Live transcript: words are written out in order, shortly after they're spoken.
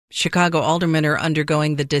Chicago aldermen are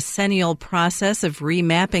undergoing the decennial process of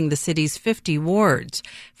remapping the city's 50 wards.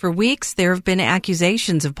 For weeks, there have been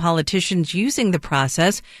accusations of politicians using the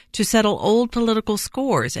process to settle old political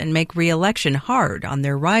scores and make re-election hard on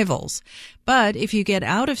their rivals. But if you get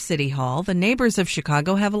out of City Hall, the neighbors of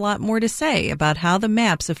Chicago have a lot more to say about how the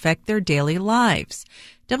maps affect their daily lives.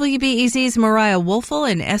 WBEZ's Mariah Woelfel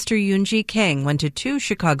and Esther Yunji Kang went to 2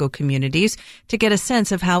 Chicago communities to get a sense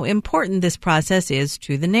of how important this process is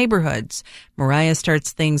to the neighborhoods. Mariah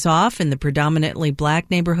starts things off in the predominantly black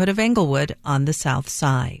neighborhood of Englewood on the south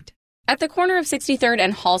side. At the corner of 63rd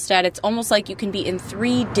and Hallstatt, it's almost like you can be in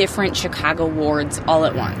 3 different Chicago wards all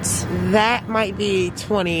at once. That might be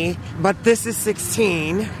 20, but this is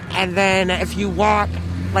 16. And then if you walk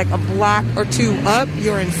like a block or 2 up,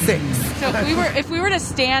 you're in 6. So if we were to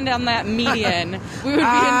stand on that median,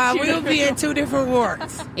 we would be in 2 different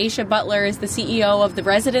wards. Aisha Butler is the CEO of the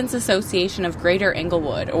Residents Association of Greater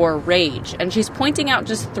Englewood, or RAGE, and she's pointing out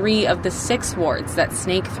just 3 of the 6 wards that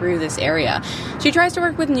snake through this area. She tries to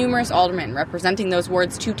work with numerous aldermen representing those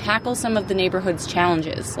wards to tackle some of the neighborhood's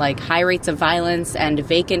challenges, like high rates of violence and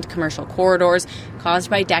vacant commercial corridors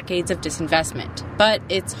caused by decades of disinvestment. But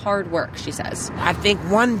it's hard work, she says. I think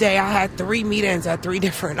one day I had 3 meetings at 3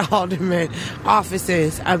 different aldermen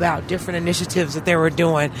offices about different initiatives that they were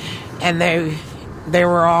doing, and they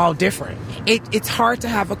were all different. It's hard to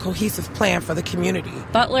have a cohesive plan for the community.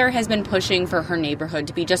 Butler has been pushing for her neighborhood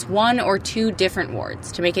to be just 1 or 2 different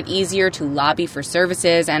wards to make it easier to lobby for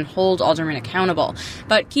services and hold aldermen accountable.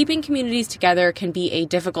 But keeping communities together can be a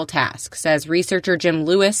difficult task, says researcher Jim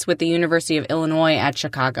Lewis with the University of Illinois at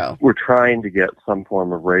Chicago. We're trying to get some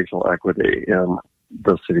form of racial equity in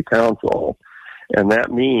the city council, and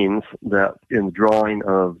that means that in the drawing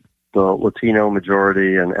of the Latino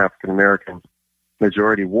majority and African American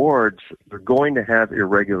majority wards, they're going to have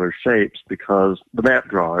irregular shapes because the map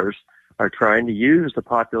drawers are trying to use the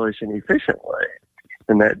population efficiently.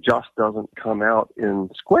 And that just doesn't come out in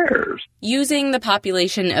squares. Using the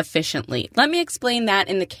population efficiently. Let me explain that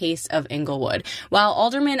in the case of Englewood. While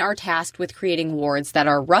aldermen are tasked with creating wards that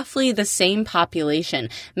are roughly the same population,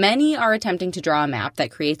 many are attempting to draw a map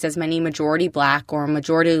that creates as many majority black or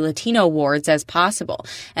majority Latino wards as possible.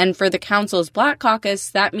 And for the council's Black Caucus,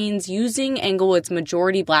 that means using Englewood's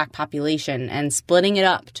majority black population and splitting it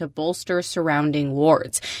up to bolster surrounding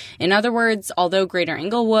wards. In other words, although Greater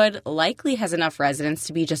Englewood likely has enough residents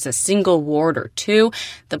to be just a single ward or 2,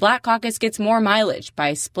 the Black Caucus gets more mileage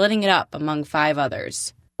by splitting it up among 5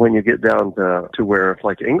 others. When you get down to where,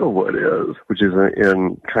 like Englewood is, which is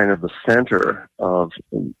in kind of the center of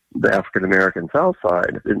the African-American South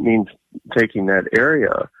Side, it means taking that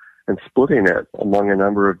area and splitting it among a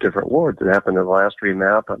number of different wards. It happened in the last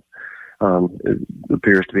remap, and it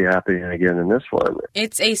appears to be happening again in this one.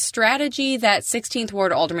 It's a strategy that 16th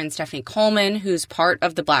Ward Alderman Stephanie Coleman, who's part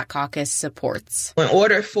of the Black Caucus, supports. In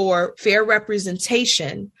order for fair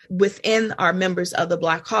representation within our members of the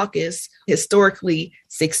Black Caucus, historically,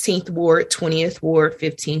 16th Ward, 20th Ward,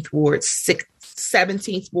 15th Ward,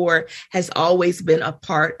 17th Ward has always been a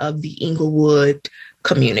part of the Englewood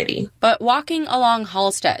community. But walking along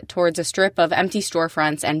Hallstatt towards a strip of empty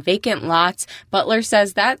storefronts and vacant lots, Butler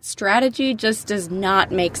says that strategy just does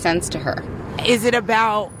not make sense to her. Is it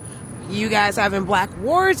about you guys having black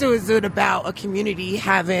wards, or is it about a community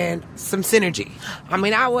having some synergy? I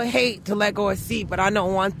mean, I would hate to let go a seat, but I know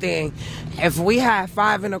one thing. If we have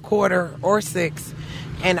 5 1/4 or 6,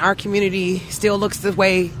 and our community still looks the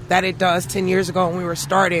way that it does 10 years ago when we were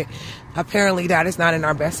started, apparently that is not in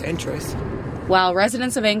our best interest. While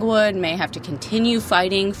residents of Englewood may have to continue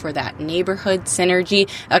fighting for that neighborhood synergy,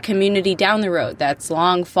 a community down the road that's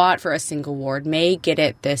long fought for a single ward may get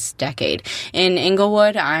it this decade. In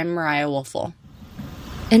Englewood, I'm Mariah Woelfel.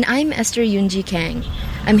 And I'm Esther Yunji Kang.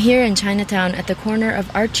 I'm here in Chinatown at the corner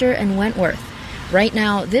of Archer and Wentworth. Right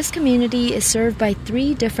now, this community is served by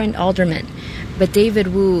 3 different aldermen. But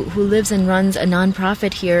David Wu, who lives and runs a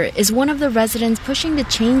nonprofit here, is one of the residents pushing to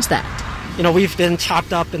change that. You know, we've been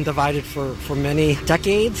chopped up and divided for many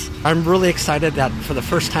decades. I'm really excited that for the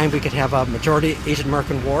first time we could have a majority Asian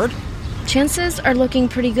American ward. Chances are looking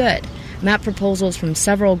pretty good. Map proposals from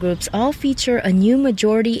several groups all feature a new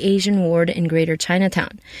majority Asian ward in Greater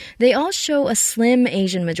Chinatown. They all show a slim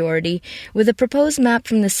Asian majority, with a proposed map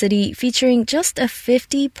from the city featuring just a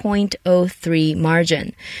 50.03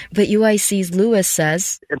 margin. But UIC's Lewis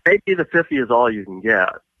says, "It may be the 50 is all you can get."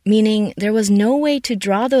 Meaning there was no way to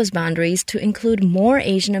draw those boundaries to include more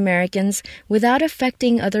Asian Americans without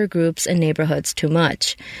affecting other groups and neighborhoods too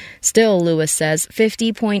much. Still, Lewis says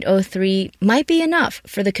 50.03 might be enough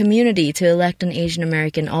for the community to elect an Asian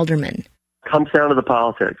American alderman. Comes down to the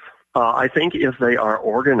politics. I think if they are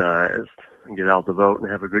organized and get out the vote and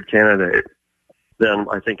have a good candidate, then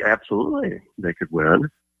I think absolutely they could win.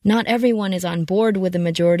 Not everyone is on board with the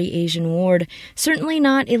majority Asian ward, certainly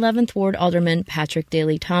not 11th Ward Alderman Patrick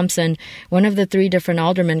Daley Thompson, one of the 3 different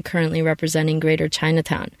aldermen currently representing Greater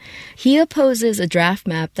Chinatown. He opposes a draft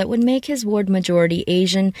map that would make his ward majority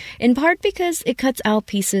Asian, in part because it cuts out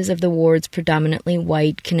pieces of the ward's predominantly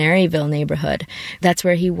white Canaryville neighborhood. That's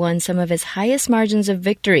where he won some of his highest margins of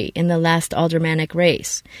victory in the last aldermanic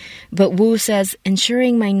race. But Wu says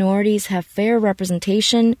ensuring minorities have fair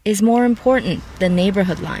representation is more important than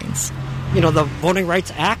neighborhood lines. You know, the Voting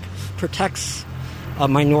Rights Act protects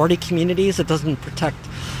minority communities. It doesn't protect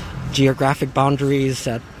geographic boundaries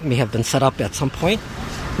that may have been set up at some point.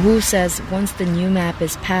 Wu says once the new map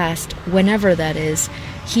is passed, whenever that is,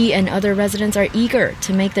 he and other residents are eager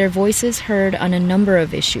to make their voices heard on a number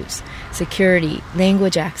of issues: security,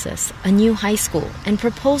 language access, a new high school, and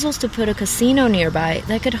proposals to put a casino nearby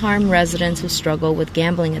that could harm residents who struggle with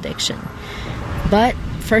gambling addiction. But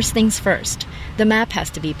first things first, the map has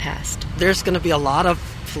to be passed. There's going to be a lot of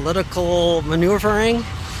political maneuvering,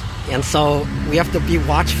 and so we have to be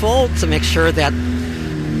watchful to make sure that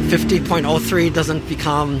 50.03 doesn't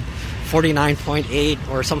become 49.8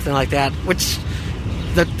 or something like that, which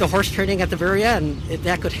the horse trading at the very end,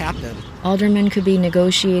 that could happen. Aldermen could be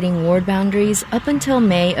negotiating ward boundaries up until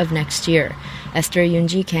May of next year. Esther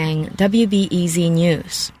Yoonji Kang, WBEZ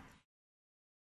News.